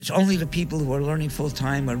It's only the people who are learning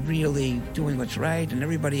full-time are really doing what's right, and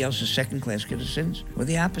everybody else is second-class citizens. Or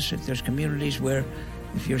the opposite. There's communities where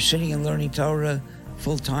if you're sitting and learning Torah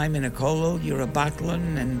full-time in a kollel, you're a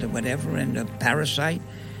batlon and whatever, and a parasite.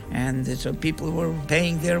 And so people who are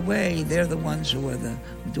paying their way, they're the ones who are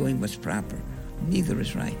doing what's proper. Neither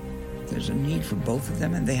is right. There's a need for both of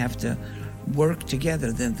them, and they have to work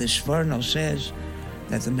together. The Sforno says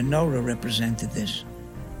that the menorah represented this.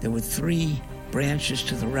 There were 3 branches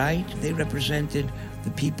to the right. They represented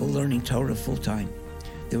the people learning Torah full-time.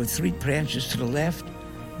 There were 3 branches to the left.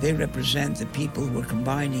 They represent the people who were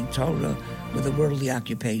combining Torah with a worldly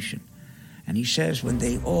occupation. And he says when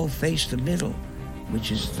they all face the middle, which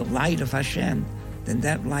is the light of Hashem, then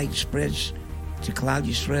that light spreads to Klal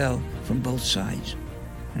Yisrael from both sides.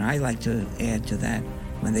 And I like to add to that,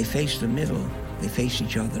 when they face the middle, they face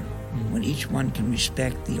each other. When each one can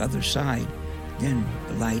respect the other side, then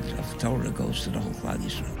the light of Torah goes to the whole Klal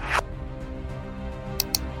Yisrael.